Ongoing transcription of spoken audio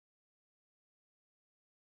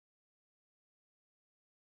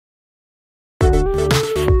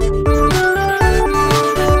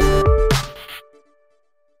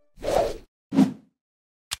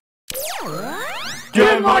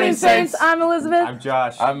Good morning, Saints. I'm Elizabeth. I'm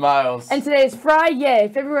Josh. I'm Miles. And today is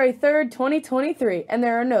Fri-YAY, February 3rd, 2023. And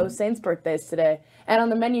there are no Saints birthdays today. And on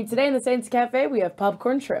the menu today in the Saints Cafe, we have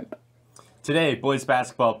popcorn shrimp. Today, boys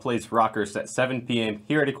basketball plays Rockers at 7 p.m.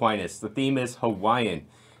 here at Aquinas. The theme is Hawaiian,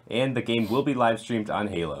 and the game will be live streamed on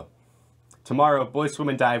Halo. Tomorrow, boys swim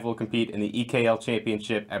and dive will compete in the EKL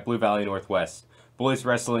Championship at Blue Valley Northwest. Boys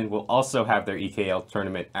wrestling will also have their EKL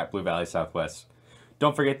tournament at Blue Valley Southwest.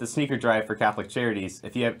 Don't forget the sneaker drive for Catholic Charities.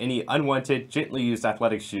 If you have any unwanted, gently used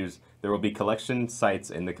athletic shoes, there will be collection sites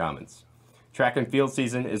in the comments. Track and field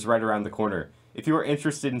season is right around the corner. If you are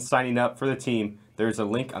interested in signing up for the team, there is a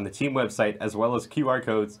link on the team website as well as QR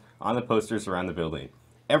codes on the posters around the building.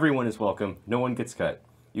 Everyone is welcome. No one gets cut.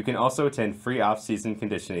 You can also attend free off-season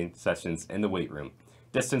conditioning sessions in the weight room.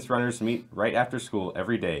 Distance runners meet right after school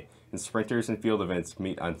every day, and sprinters and field events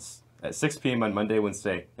meet at 6 p.m. on Monday,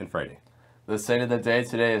 Wednesday, and Friday. The saint of the day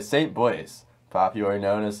today is Saint Blaise. Popularly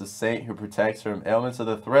known as the saint who protects from ailments of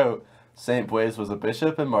the throat, Saint Blaise was a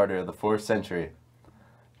bishop and martyr of the 4th century.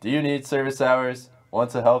 Do you need service hours? Want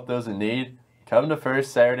to help those in need? Come to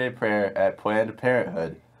First Saturday Prayer at Planned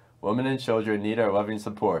Parenthood. Women and children need our loving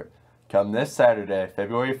support. Come this Saturday,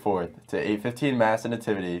 February 4th, to 8:15 Mass and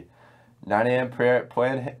Nativity, 9 a.m. prayer at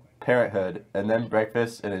Planned Parenthood, and then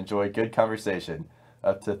breakfast and enjoy good conversation.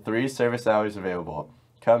 Up to 3 service hours available.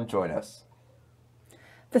 Come join us.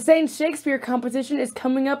 The Saints Shakespeare competition is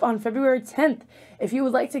coming up on February 10th. If you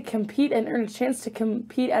would like to compete and earn a chance to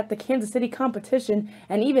compete at the Kansas City competition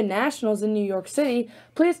and even nationals in New York City,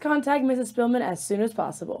 please contact Mrs. Spillman as soon as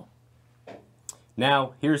possible.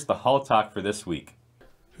 Now, here's the Hall Talk for this week.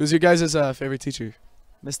 Who's your guys' favorite teacher?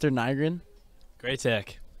 Mr. Nygren. Great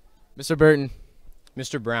Tech. Mr. Burton.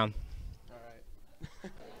 Mr. Brown.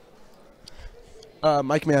 All right.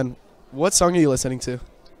 Mike, man, what song are you listening to?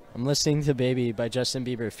 I'm listening to Baby by Justin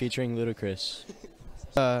Bieber featuring Ludacris.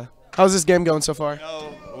 How's this game going so far?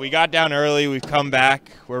 We got down early. We've come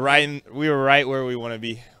back. We were right where we want to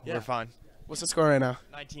be. Yeah. We're fine. What's the score right now?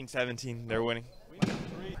 19-17. They're winning.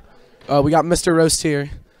 We got Mr. Roast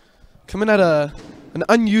here. Coming at an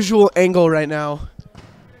unusual angle right now.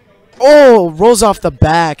 Oh, rolls off the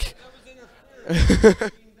back.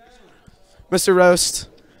 Mr. Roast,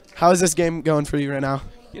 how is this game going for you right now?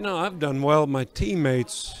 You know, I've done well. My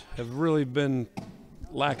teammates have really been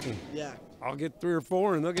lacking. Yeah. I'll get 3 or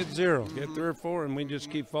 4, and they'll get 0. Get 3 or 4, and we just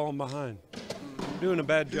keep falling behind. Doing a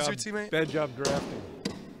bad job. Who's your teammate? Bad job drafting.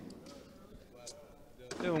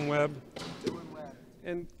 Dylan Webb.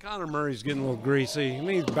 And Connor Murray's getting a little greasy. I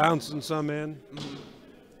mean, he's bouncing some in.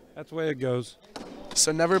 That's the way it goes.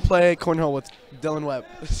 So never play cornhole with Dylan Webb.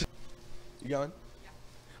 You going?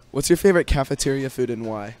 What's your favorite cafeteria food and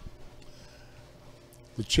why?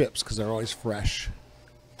 The chips, because they're always fresh.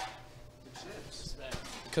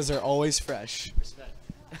 Because they're always fresh.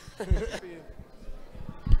 Okay.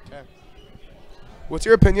 What's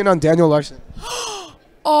your opinion on Daniel Larson?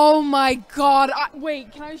 Oh my God.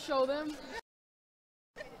 Wait, can I show them?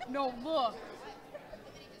 No, look.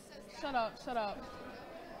 Shut up, shut up.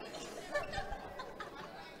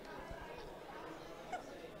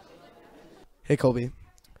 Hey, Colby.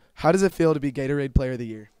 How does it feel to be Gatorade Player of the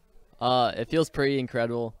Year? It feels pretty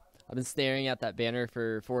incredible. I've been staring at that banner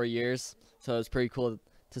for 4 years, so it's pretty cool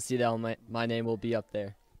to see that my name will be up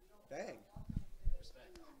there. Dang.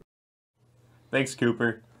 Thanks,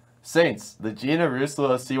 Cooper. Saints, the Gina Russell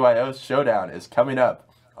CYO Showdown is coming up.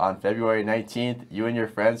 On February 19th, you and your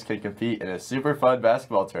friends can compete in a super fun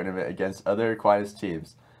basketball tournament against other Aquinas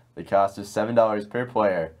teams. The cost is $7 per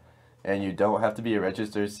player, and you don't have to be a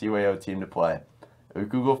registered CYO team to play. A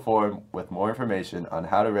Google form with more information on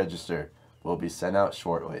how to register will be sent out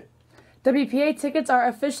shortly. WPA tickets are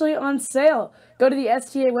officially on sale. Go to the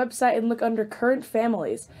STA website and look under current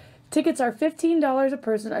families. Tickets are $15 a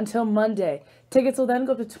person until Monday. Tickets will then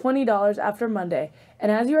go up to $20 after Monday. And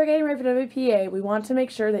as you are getting ready for WPA, we want to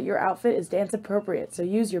make sure that your outfit is dance appropriate, so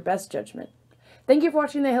use your best judgment. Thank you for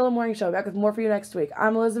watching the Halo Morning Show. Back with more for you next week.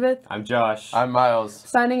 I'm Elizabeth. I'm Josh. I'm Miles.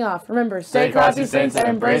 Signing off. Remember, stay classy, Saints, and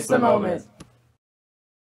embrace the moment.